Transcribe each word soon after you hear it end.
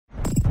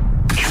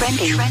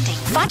Trending.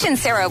 Foch and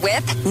Sarah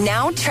with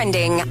Now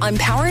Trending on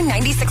Power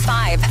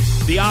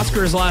 96.5. The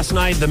Oscars last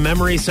night, the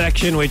memory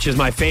section, which is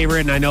my favorite,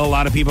 and I know a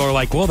lot of people are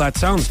like, well, that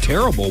sounds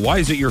terrible. Why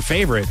is it your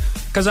favorite?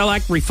 Because I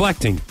like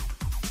reflecting.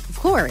 Of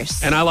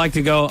course. And I like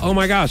to go, oh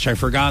my gosh, I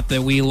forgot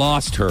that we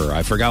lost her.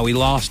 I forgot we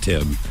lost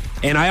him.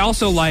 And I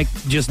also like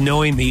just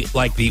knowing the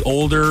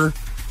older,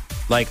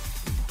 like,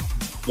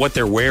 what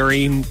they're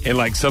wearing and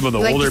like some of the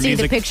older see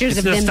music. The pictures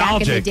it's of nostalgic. them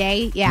back in the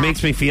day. Yeah. It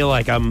makes me feel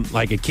like I'm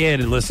like a kid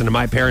and listen to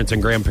my parents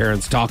and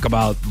grandparents talk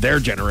about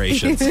their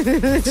generations.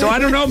 So I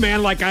don't know,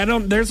 man. Like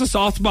there's a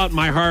soft spot in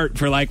my heart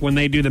for like when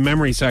they do the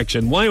memory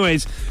section. Well,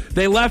 anyways,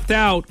 they left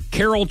out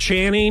Carol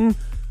Channing,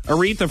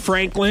 Aretha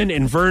Franklin,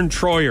 and Vern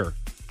Troyer.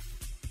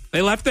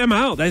 They left them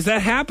out.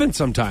 That happens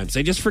sometimes.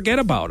 They just forget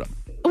about them.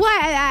 Well,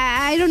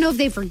 I don't know if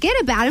they forget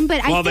about him,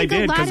 but I think they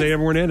did because they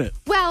weren't in it.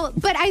 Well,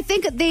 but I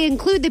think they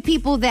include the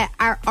people that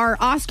are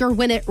Oscar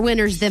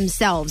winners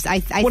themselves. I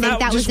think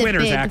that was just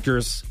winners,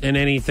 actors, and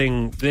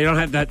anything. They don't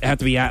have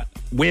to be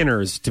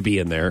winners to be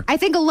in there. I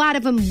think a lot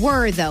of them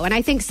were, though, and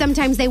I think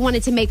sometimes they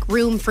wanted to make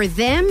room for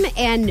them,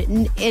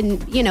 and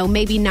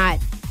maybe not.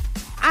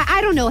 I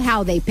don't know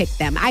how they picked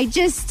them. I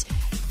just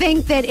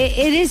think that it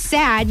is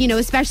sad,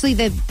 especially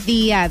the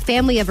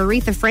family of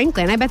Aretha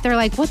Franklin. I bet they're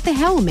like, what the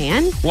hell,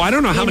 man? Well, I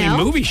don't know how many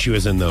movies she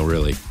was in, though,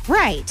 really.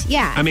 Right,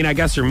 yeah. I mean, I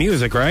guess her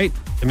music, right?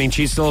 I mean,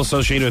 she's still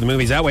associated with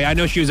movies that way. I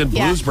know she was in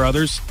Blues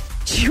Brothers.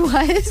 She was?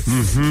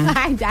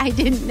 Mm-hmm. I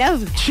didn't know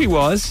that. She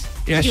was.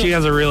 Yeah, she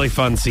has a really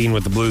fun scene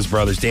with the Blues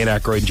Brothers, Dan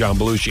Aykroyd and John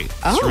Belushi.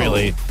 It's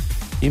really,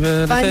 you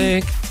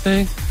better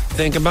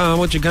think about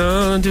what you're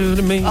gonna do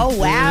to me. Oh,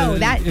 wow.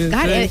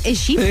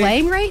 Is she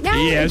playing right now?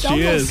 Yeah, it's she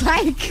almost is.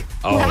 Like,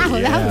 wow,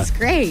 yeah. That was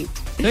great.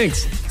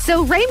 Thanks.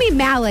 So Rami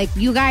Malek,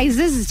 you guys,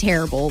 this is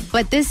terrible,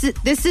 but this is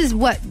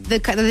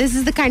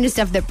the kind of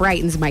stuff that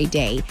brightens my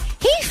day.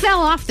 He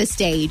fell off the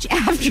stage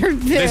after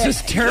this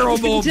is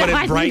terrible, but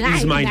it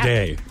brightens my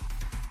day.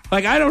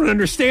 Like, I don't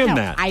understand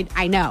that.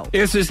 I know.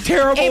 This is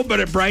terrible, but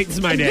it brightens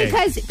my day.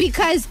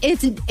 Because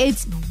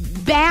it's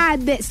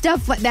bad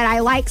stuff that I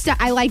like.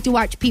 I like to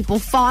watch people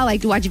fall. I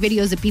like to watch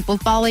videos of people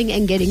falling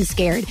and getting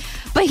scared.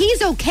 But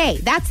he's okay.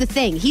 That's the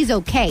thing. He's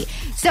okay.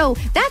 So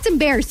that's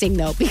embarrassing,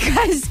 though,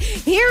 because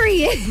here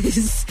he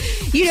is.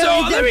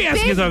 So let me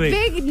ask you something.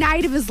 Big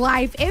night of his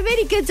life. And then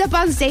he gets up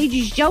on stage,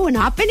 he's showing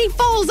up, and he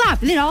falls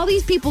off. And then all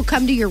these people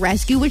come to your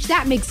rescue, which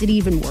that makes it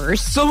even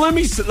worse. So let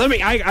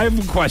me. I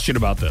have a question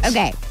about this.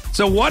 Okay.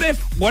 So what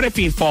if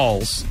he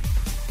falls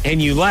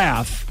and you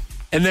laugh,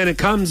 and then it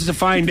comes to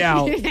find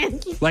out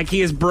like he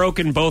has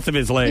broken both of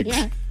his legs?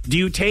 Yeah. Do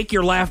you take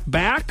your laugh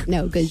back?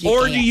 No, because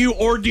or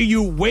do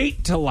you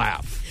wait to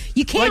laugh?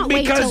 You can't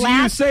wait to laugh. Because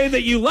you say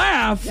that you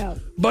laugh,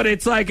 but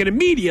it's like an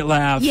immediate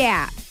laugh.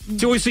 Yeah.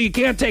 So you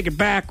can't take it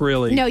back,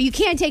 really. No, you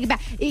can't take it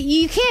back.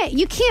 You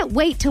can't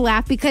wait to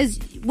laugh, because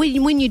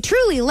when you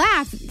truly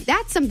laugh,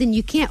 that's something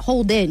you can't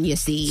hold in, you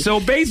see.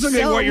 So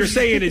basically what you're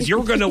saying is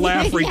you're going to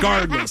laugh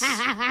regardless.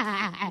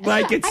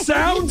 Like, it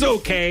sounds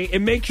okay. It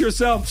makes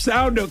yourself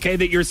sound okay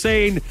that you're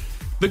saying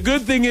the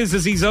good thing is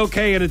he's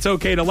okay and it's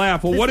okay to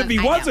laugh. Well, what if he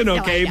wasn't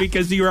okay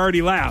because you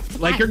already laughed?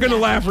 Like, you're going to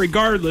laugh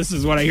regardless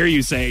is what I hear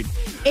you saying.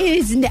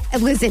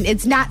 Listen,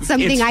 it's not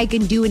something I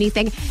can do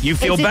anything. You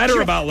feel better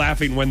about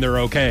laughing when they're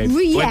okay.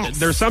 Yes. But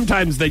there's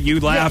sometimes that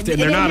you laughed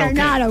and they're not okay.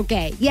 They're not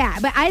okay. Yeah,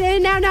 but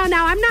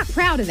now I'm not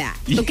proud of that.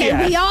 Okay,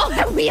 Yeah.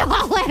 we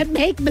all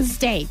make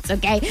mistakes.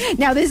 Okay,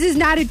 now this is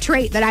not a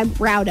trait that I'm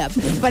proud of,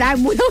 but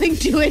I'm willing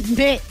to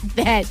admit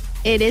that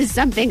it is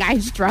something I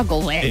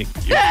struggle with.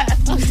 Thank you.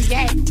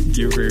 Okay. Thank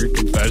you for your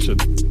confession.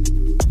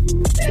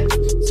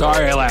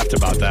 Sorry I laughed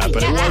about that,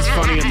 but it was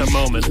funny at the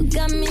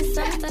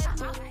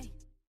moment.